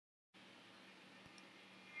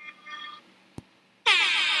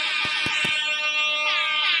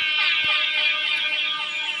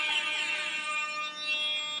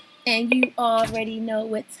And you already know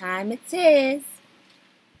what time it is.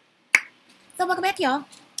 So welcome back, y'all.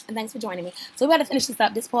 And thanks for joining me. So we got to finish this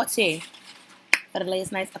up. This part 2 for the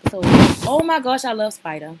last night's episode. Oh my gosh, I love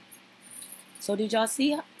Spider. So did y'all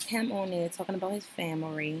see him on there talking about his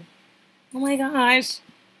family? Oh my gosh.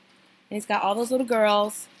 And he's got all those little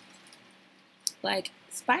girls. Like,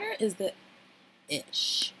 Spider is the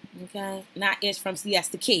ish. Okay? Not ish from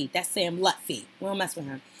Siesta Key. That's Sam Lutfi. We don't mess with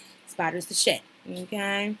him. Spider's the shit.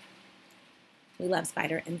 Okay? We love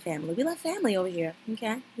Spider and family. We love family over here.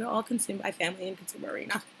 Okay? We're all consumed by family and consumer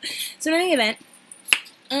arena. So in any event,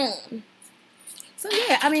 so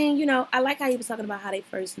yeah, I mean, you know, I like how he was talking about how they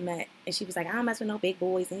first met. And she was like, I don't mess with no big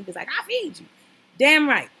boys. And he was like, I feed you. Damn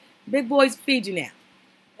right. Big boys feed you now.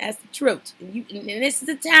 That's the truth. And this is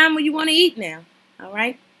the time when you want to eat now. All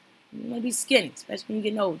right? You want to be skinny, especially when you're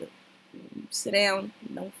getting older. You sit down,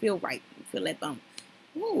 you don't feel right. You feel that bump.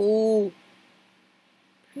 Ooh.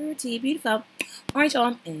 Pretty beautiful. All right,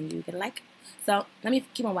 y'all. And you get a like. So, let me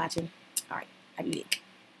keep on watching. All right. I'll be back.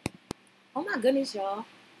 Oh, my goodness, y'all.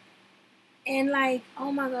 And, like, oh,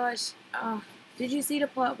 my gosh. Did you see the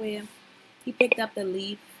part where he picked up the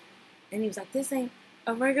leaf? And he was like, this ain't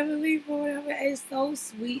a regular leaf or whatever. It's so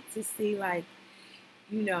sweet to see, like,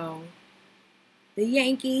 you know, the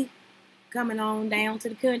Yankee coming on down to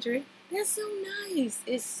the country. That's so nice.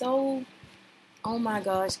 It's so, oh my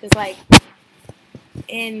gosh. Because, like,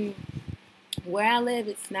 in where I live,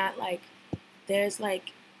 it's not like, there's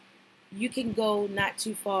like, you can go not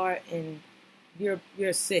too far in your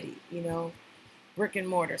city, you know, brick and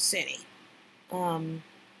mortar city. And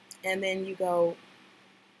then you go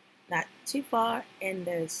not too far and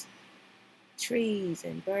there's trees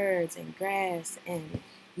and birds and grass, and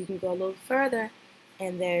you can go a little further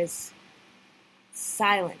and there's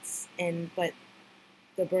silence, but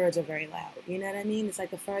the birds are very loud. You know what I mean? It's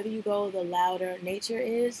like the further you go, the louder nature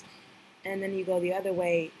is, and then you go the other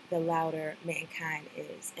way, the louder mankind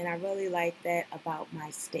is. And I really like that about my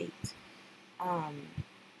state.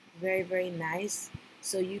 Very, very nice.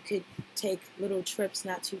 So you could take little trips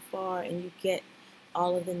not too far and you get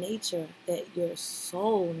all of the nature that your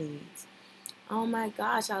soul needs. Oh my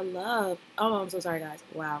gosh, oh, I'm so sorry, guys.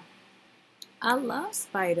 Wow. I love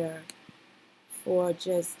Spider for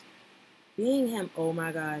just being him. Oh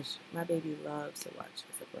my gosh, my baby loves to watch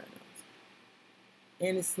The Sopranos.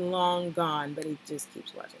 And it's long gone, but he just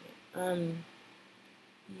keeps watching it.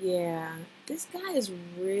 Yeah, this guy is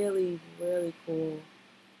really, really cool.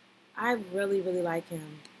 I really, really like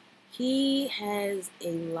him. He has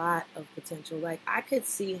a lot of potential. Like, I could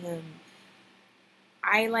see him.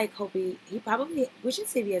 I like hope he probably, we should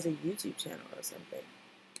see if he has a YouTube channel or something.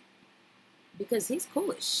 Because he's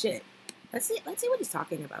cool as shit. Let's see what he's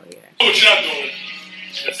talking about here. What y'all doing?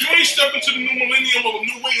 If you ain't step into the new millennium or a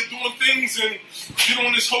new way of doing things and get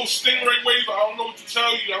on this whole Stingray wave, I don't know what to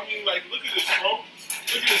tell you. I mean, like, look at this, bro.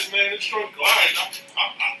 Look at this, man. It's short glide.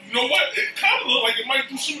 You know what? It kind of look like it might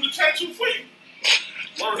do some of the tattoo for you.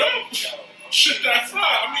 Word up. Shit that fly.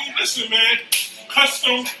 I mean, listen, man.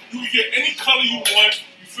 Custom. You can get any color you want.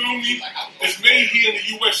 You feel me? It's made here in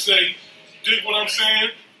the USA. Dig what I'm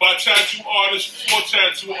saying? By tattoo artists, for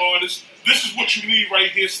tattoo artists. This is what you need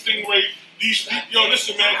right here. Stingray. Yo,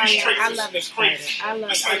 listen, man, these traits is crazy.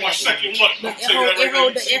 It's like my second one.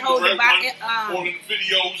 It hold all in the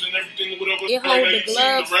videos and everything, whatever. It hold the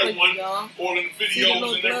gloves for you, y'all. All in the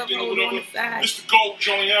videos and everything, whatever. It's the gold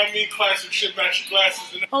joint, you know what I mean? Classic shit, match your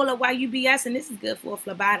glasses. Hold up, while you BSing, this is good for a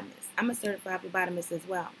phlebotomist. I'm a certified phlebotomist as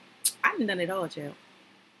well. I haven't done it all, Joe.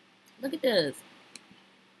 Look at this.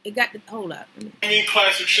 It got the, hold up. I mean,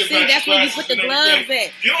 classic shit. See, that's where you put the gloves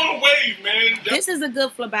at. Get on the wave, man. This is a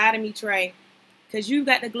good phlebotomy tray. Because you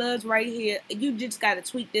got the gloves right here. You just got to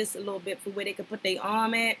tweak this a little bit for where they can put their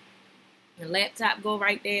arm at. The laptop go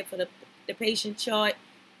right there for the patient chart.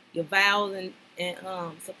 Your vials and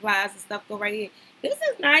supplies and stuff go right here. This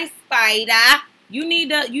is nice, Spider. You need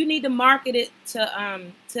to market it to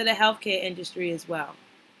the healthcare industry as well.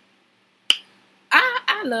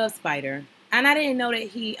 I love Spider. And I didn't know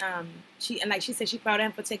that she said she proud of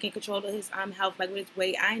him for taking control of his health, like with his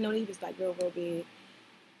weight. I didn't know that he was like real big.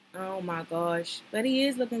 Oh my gosh. But he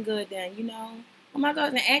is looking good then, you know. Oh my gosh.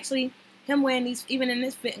 And actually, him wearing these, even in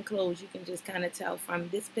this fitting clothes, you can just kind of tell from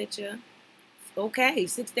this picture. Okay,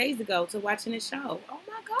 6 days ago to watching the show. Oh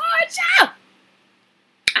my gosh.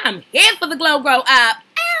 I'm here for the glow grow up.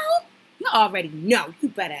 Ow. You already know. You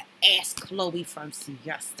better ask Chloe from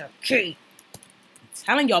Siesta Key.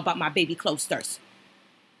 Telling y'all about my baby Closters.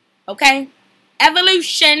 Okay?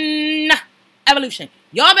 Evolution.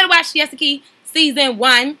 Y'all better watch Siesta Key season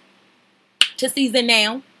 1 to season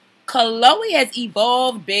now. Chloe has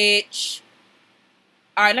evolved, bitch.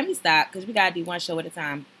 All right, let me stop because we gotta do one show at a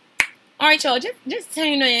time. All right, y'all, just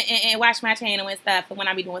tune in and watch my channel and stuff for when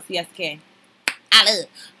I be doing CSK. I love.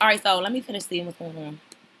 All right, so let me finish seeing what's going on.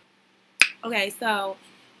 Okay, so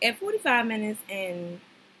at 45 minutes and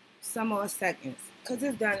some more seconds, because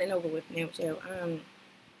it's done and over with now,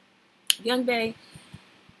 Young Bay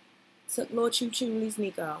took Lil Choo Choo, released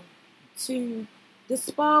Nico, to the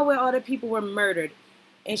spa where all the people were murdered.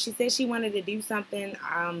 And she said she wanted to do something,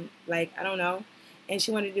 like, I don't know, and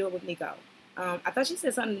she wanted to do it with Nico. I thought she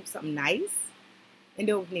said something nice and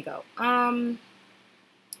do it with Nico.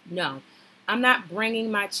 No, I'm not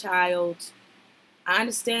bringing my child. I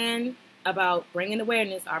understand about bringing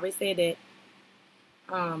awareness. I already said that.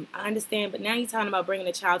 I understand, but now you're talking about bringing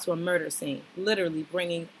a child to a murder scene. Literally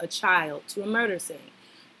bringing a child to a murder scene.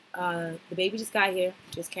 The baby just got here,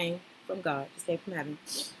 just came from God, just came from heaven,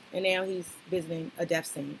 and now he's visiting a death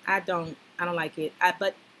scene. I don't like it.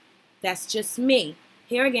 But that's just me.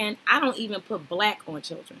 Here again, I don't even put black on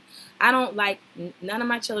children. I don't like, none of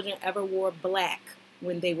my children ever wore black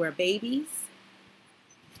when they were babies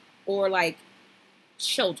or like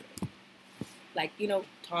children, like,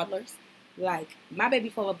 toddlers. Like, my baby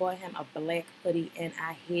father bought him a black hoodie, and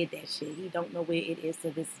I hid that shit. He don't know where it is to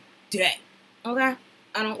this day. Okay?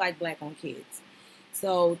 I don't like black on kids.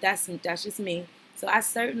 So that's just me. So I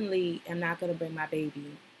certainly am not going to bring my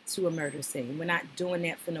baby to a murder scene. We're not doing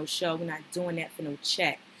that for no show. We're not doing that for no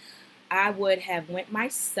check. I would have went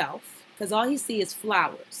myself, because all he sees is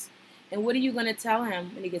flowers. And what are you going to tell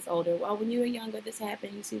him when he gets older? Well, when you were younger, this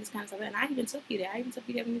happened. You see this kind of stuff. And I even took you there. When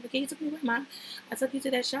you were a kid. You took me with Mom. I took you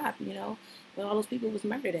to that shop, where all those people was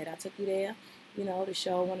murdered at. I took you there, to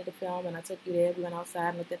show, wanted to film, and I took you there. We went outside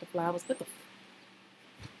and looked at the flowers. What the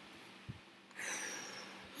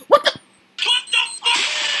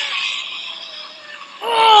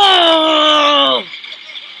Oh!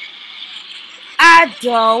 I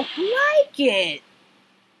don't like it.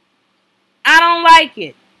 I don't like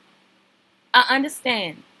it. I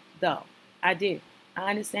understand, though. I do. I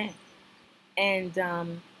understand. And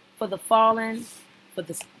for the fallen, not for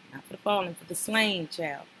the fallen, for the slain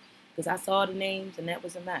child, because I saw the names and that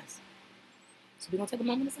was a mess. So we're gonna take a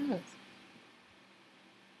moment of silence.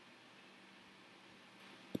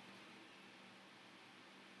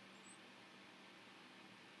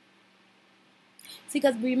 See,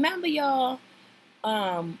 because remember, y'all,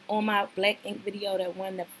 on my Black Ink video, the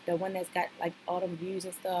one that's got like all them views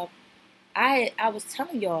and stuff, I was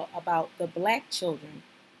telling y'all about the black children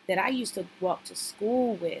that I used to walk to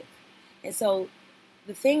school with. And so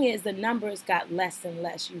the thing is, the numbers got less and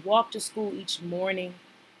less. You walk to school each morning.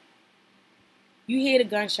 You hear the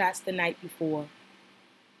gunshots the night before.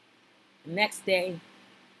 The next day,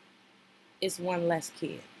 it's one less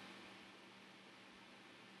kid.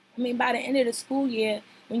 I mean, by the end of the school year,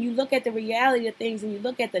 when you look at the reality of things and you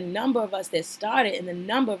look at the number of us that started and the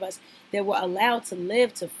number of us that were allowed to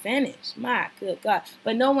live to finish, my good God.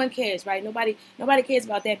 But no one cares, right? Nobody cares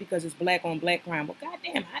about that because it's black on black crime. Well,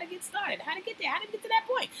 goddamn, how'd it get started? How'd it get there? How'd it get to that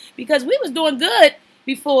point? Because we was doing good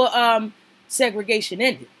before segregation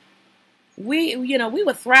ended. We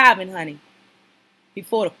were thriving, honey,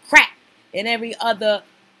 before the crack and every other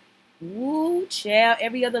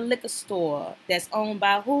every other liquor store that's owned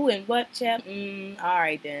by who and what, child? All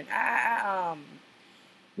right then.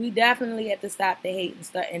 We definitely have to stop the hate and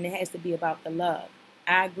stuff, and it has to be about the love.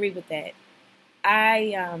 I agree with that.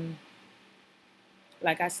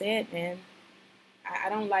 Like I said, man, I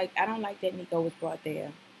don't like that Nico was brought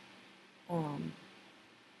there. I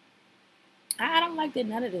don't like that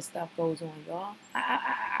none of this stuff goes on, y'all.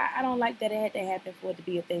 I don't like that it had to happen for it to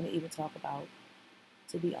be a thing to even talk about.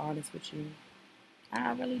 To be honest with you,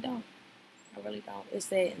 I really don't. It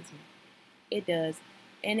saddens me. It does.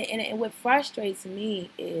 And what frustrates me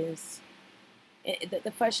is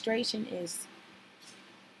the frustration is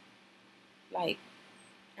like,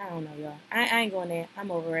 I don't know, y'all. I ain't going there.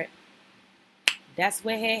 I'm over it. That's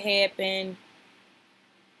what had happened.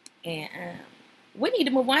 And we need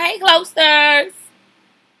to move on. Hey, Closters.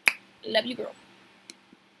 Love you, girl.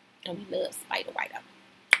 And we love Spider Rider.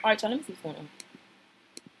 All right, y'all. Let me see what's going on.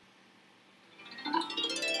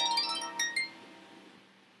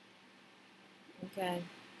 Okay.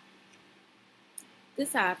 This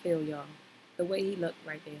is how I feel, y'all. The way he looked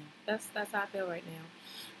right there. That's how I feel right now.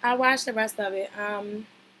 I watched the rest of it.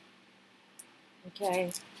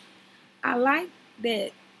 Okay. I like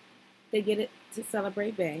that they get it to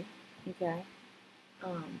celebrate Bay. Okay.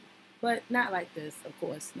 But not like this, of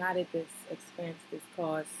course. Not at this expense, this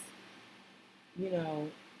cost,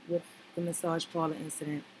 with the massage parlor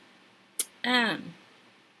incident. I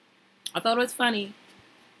thought it was funny.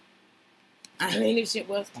 I mean, this shit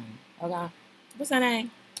was funny. Okay. What's her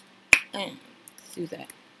name? Suzette.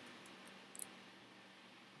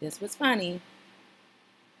 This was funny.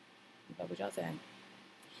 What would y'all say?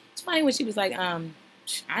 It's funny when she was like, I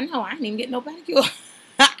know, I didn't even get no pedicure.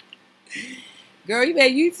 Girl, you better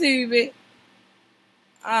YouTube it.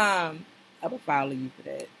 I would follow you for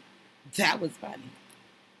that. That was funny.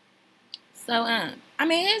 So, I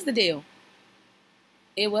mean, here's the deal.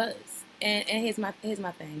 It was. And here's my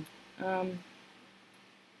thing.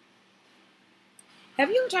 Have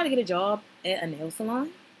you ever tried to get a job at a nail salon?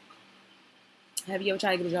 Have you ever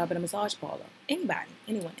tried to get a job at a massage parlor? Anybody,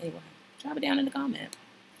 anyone. Drop it down in the comment.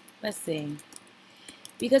 Let's see.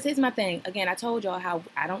 Because here's my thing. Again, I told y'all how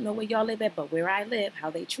I don't know where y'all live at, but where I live, how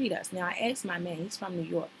they treat us. Now, I asked my man. He's from New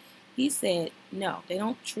York. He said, no, they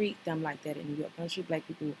don't treat them like that in New York. Don't treat black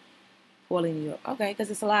people poorly in New York. Okay, because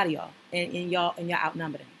it's a lot of y'all. And y'all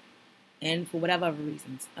outnumber them. And for whatever other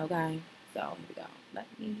reasons. Okay? So, here we go. Let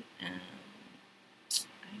me, I ain't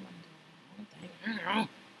want to do the whole thing. I don't know.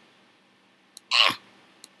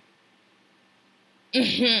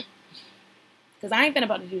 Because I ain't been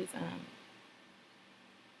about to do this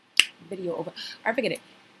video over. I forget it.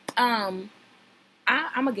 I'm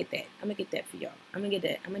gonna get that. I'm gonna get that for y'all. I'm gonna get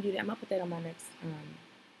that. I'm gonna do that. I'm gonna put that on my next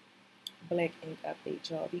Black Ink update,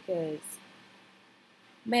 y'all. Because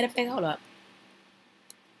matter of fact, hold up.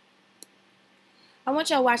 I want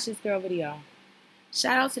y'all to watch this girl video.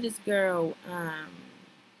 Shout out to this girl,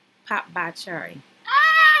 Pop by Cherry.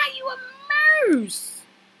 Ah, you a moose.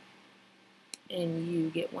 And you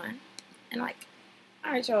get one. And like,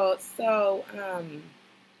 all right, y'all. So,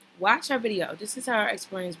 watch her video. This is her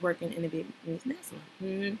experience working in the Vietnamese nail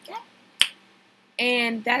salon. Okay.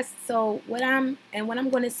 And that's so. What I'm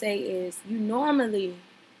going to say is, you normally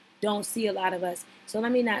don't see a lot of us. So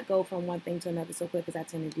let me not go from one thing to another so quick because I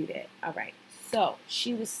tend to do that. All right. So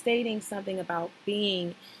she was stating something about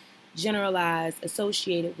being generalized,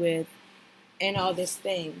 associated with, and all this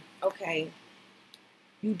thing. Okay.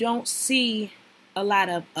 You don't see a lot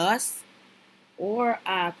of us or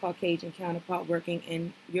our Caucasian counterpart working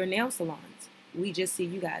in your nail salons. We just see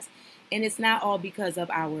you guys. And it's not all because of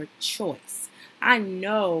our choice. I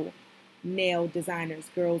know nail designers,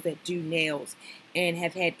 girls that do nails and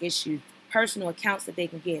have had issues, personal accounts that they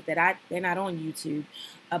can get that they're not on YouTube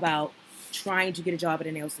about trying to get a job at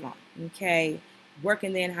a nail salon. Okay.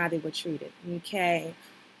 Working there and how they were treated. Okay.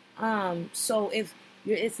 So if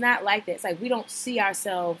it's not like that. It's like we don't see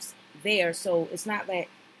ourselves there. So it's not that.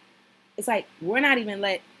 It's like we're not even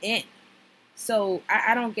let in. So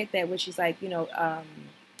I don't get that. Where she's like,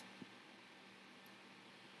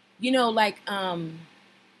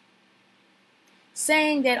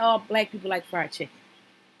 saying that all black people like fried chicken.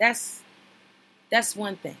 That's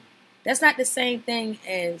one thing. That's not the same thing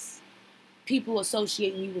as people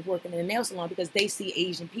associating you with working in a nail salon because they see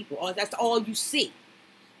Asian people. Or that's all you see.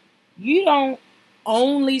 You don't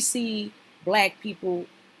only see black people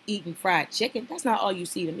eating fried chicken. That's not all you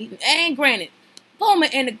see them eating. And granted, Puma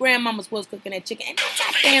and the grandmamas was cooking that chicken. And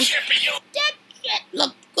that shit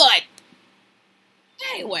looked good.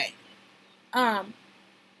 Anyway,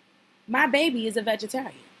 my baby is a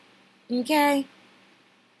vegetarian. Okay?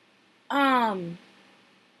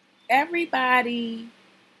 Everybody.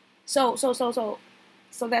 So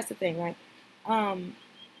that's the thing, right?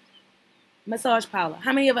 Massage parlor.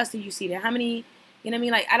 How many of us do you see there? How many, you know what I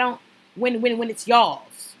mean? Like, I don't, when it's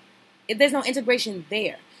y'all's, if there's no integration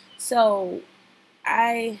there. So,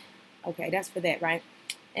 okay, that's for that, right?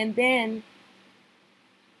 And then,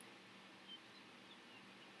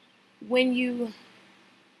 when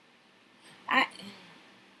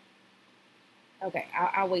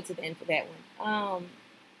I'll wait to the end for that one.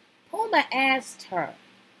 Puma asked her,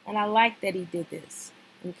 and I like that he did this,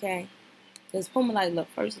 okay? Because Puma like, look,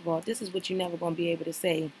 first of all, this is what you're never going to be able to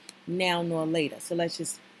say now nor later. So let's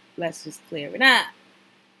just clear it up.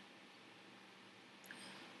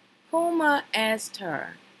 Puma asked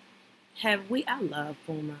her, I love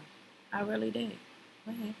Puma. I really did.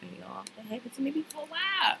 What happened, y'all? That happened to me before a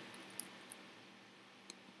while.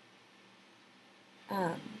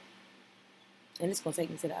 And it's going to take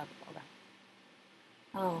me to the other program.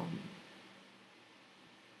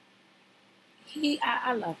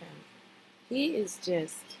 I love him. He is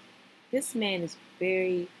this man is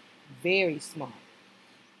very, very smart.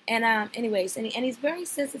 And anyways, and he's very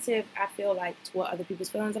sensitive, I feel like, toward other people's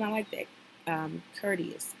feelings, and I like that.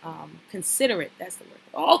 Courteous, considerate, that's the word.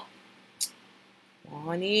 Oh,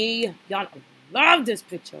 Kwani. Y'all love this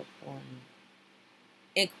picture of Kwani.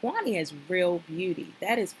 And Kwani has real beauty.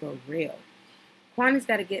 That is for real. Kwani's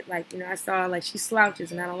got to get, like, I saw, like, she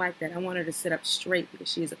slouches, and I don't like that. I want her to sit up straight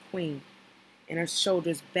because she is a queen. And her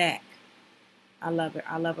shoulders back. I love her.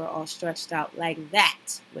 I love her all stretched out like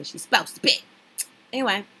that, where she's supposed to be.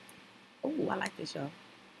 Anyway, oh, I like this, y'all.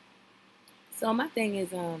 So my thing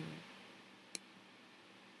is, and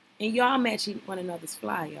y'all match one another's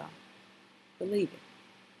fly, y'all. Believe it.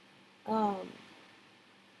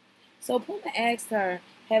 So Puma asked her,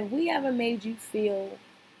 have we ever made you feel,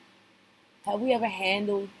 have we ever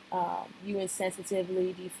handled you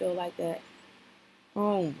insensitively? Do you feel like that?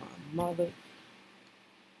 Oh, my mother.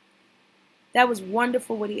 That was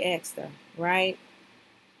wonderful what he asked her, right?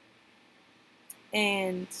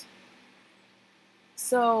 And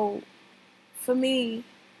so for me,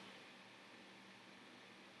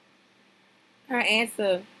 her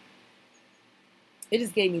answer, it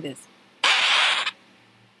just gave me this.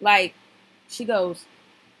 Like, she goes,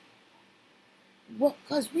 well,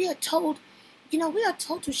 because we are told, we are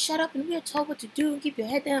told to shut up and we are told what to do and keep your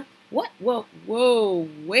head down. What? Whoa,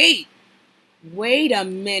 wait a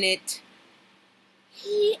minute.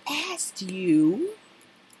 He asked you,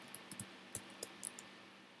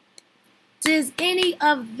 does any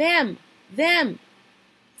of them,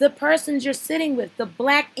 the persons you're sitting with, the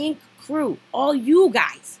Black Ink crew, all you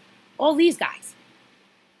guys, all these guys,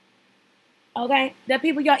 okay, the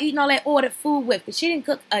people y'all eating all that ordered food with, because she didn't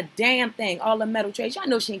cook a damn thing, all the metal trays. Y'all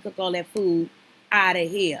know she didn't cook all that food out of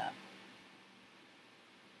here.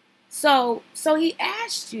 So he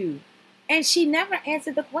asked you, and she never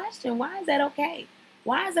answered the question. Why is that okay?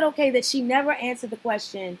 Why is it okay that she never answered the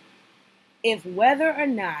question if whether or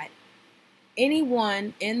not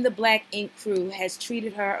anyone in the Black Ink crew has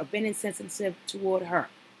treated her or been insensitive toward her?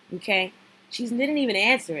 Okay? She didn't even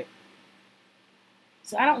answer it.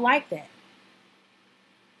 So I don't like that.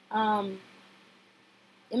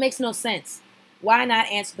 It makes no sense. Why not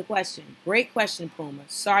answer the question? Great question, Puma.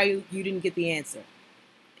 Sorry you didn't get the answer.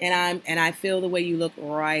 And I feel the way you look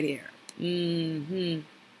right here. Mm-hmm.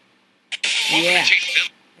 Yeah.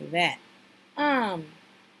 Like that.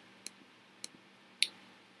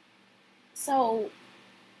 So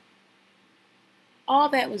all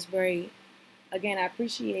that was very, again, I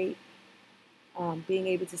appreciate being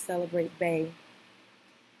able to celebrate Bay.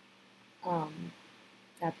 I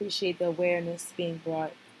appreciate the awareness being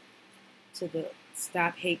brought to the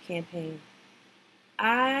Stop Hate campaign.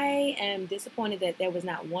 I am disappointed that there was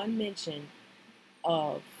not one mention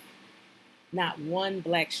of not one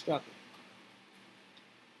black struggle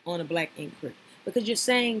on a Black Ink crew. Because you're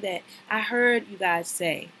saying that, I heard you guys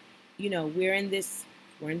say, we're in this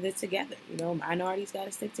together. Minorities got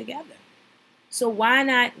to stick together. So why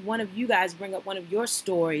not one of you guys bring up one of your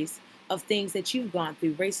stories of things that you've gone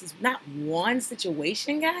through, racist, not one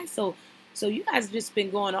situation, guys. So you guys have just been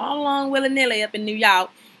going all along willy-nilly up in New York,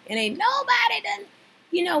 and ain't nobody done.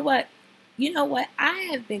 You know what? I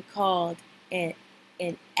have been called an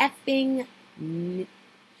effing.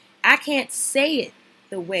 I can't say it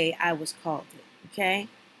the way I was called it. Okay,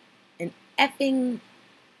 an effing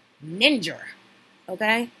ninja.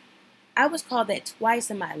 Okay, I was called that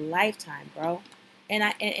twice in my lifetime, bro,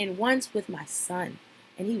 and once with my son,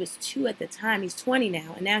 and he was 2 at the time. He's 20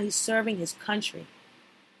 now, and now he's serving his country.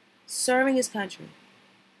 Serving his country.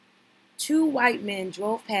 2 white men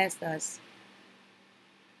drove past us.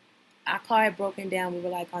 Our car had broken down. We were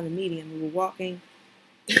like on the median. We were walking.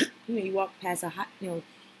 You walk past the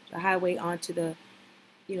highway onto the,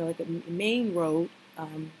 like the main road.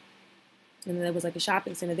 And there was like a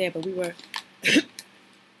shopping center there. But we were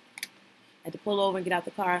had to pull over and get out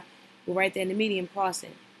the car. We're right there in the median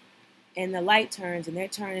crossing, and the light turns, and they're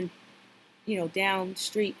turning, down the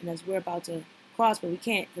street, and as we're about to cross, but we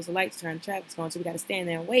can't because the lights turn, traffic's going, so we got to stand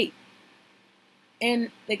there and wait. And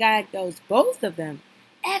the guy goes, both of them,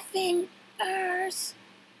 effing earth.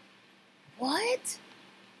 What?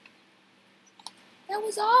 That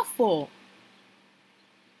was awful.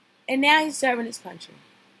 And now he's serving his country.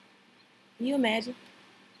 Can you imagine?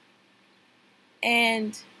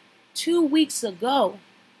 And 2 weeks ago,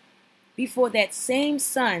 before that same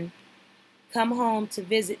son come home to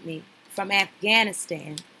visit me from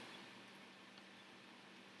Afghanistan,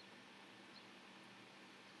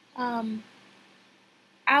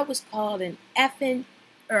 I was called an effing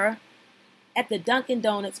at the Dunkin'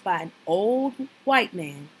 Donuts by an old white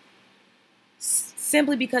man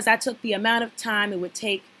simply because I took the amount of time it would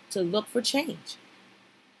take to look for change.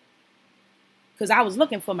 Because I was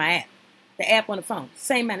looking for my app, the app on the phone.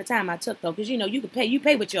 Same amount of time I took though, because you could pay. You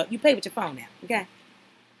pay with your phone now. Okay,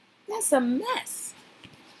 that's a mess.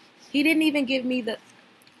 He didn't even give me the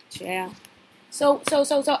child. So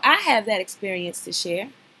I have that experience to share.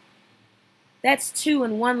 That's 2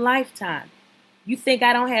 in one lifetime. You think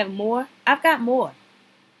I don't have more? I've got more.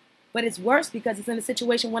 But it's worse because it's in a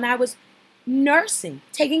situation when I was nursing,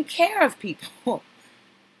 taking care of people.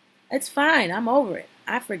 It's fine. I'm over it.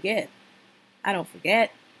 I forget. I don't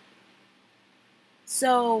forget.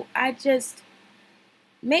 So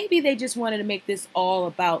maybe they just wanted to make this all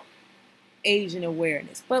about Asian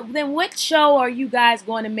awareness. But then what show are you guys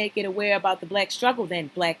going to make it aware about the black struggle then,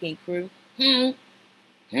 Black Ink Crew? Chill.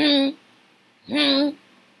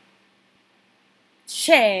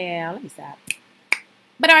 Let me stop.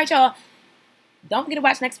 But all right, y'all. Don't forget to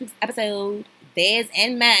watch next week's episode, theirs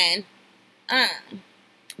and mine.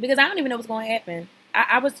 Because I don't even know what's going to happen.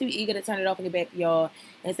 I was too eager to turn it off and get back to y'all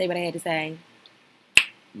and say what I had to say.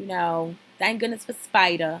 You know, thank goodness for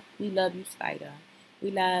Spider. We love you, Spider. We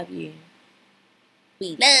love you.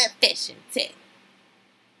 We love fishing too.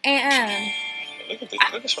 And I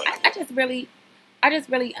just really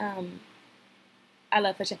I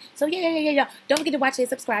love fishing. So yeah. Don't forget to watch it,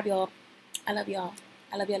 subscribe, y'all. I love y'all.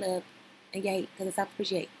 I love y'all, love. And yay, because it's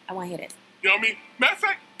self-appreciate. I want to hear this. You know what I mean? Matter of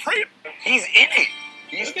fact, pray. He's in it.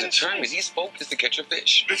 He's determined. He's focused to catch a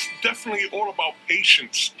fish. It's definitely all about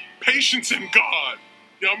patience. Patience in God.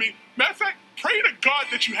 You know what I mean? Matter of fact, pray to God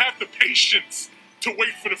that you have the patience to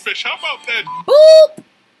wait for the fish. How about that? Boop!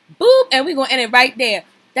 Boop! And we're going to end it right there.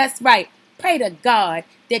 That's right. Pray to God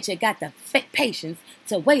that you got the patience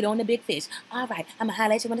to wait on the big fish. All right. I'm going to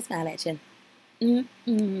holler at you when I smile at you.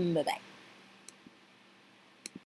 Bye-bye.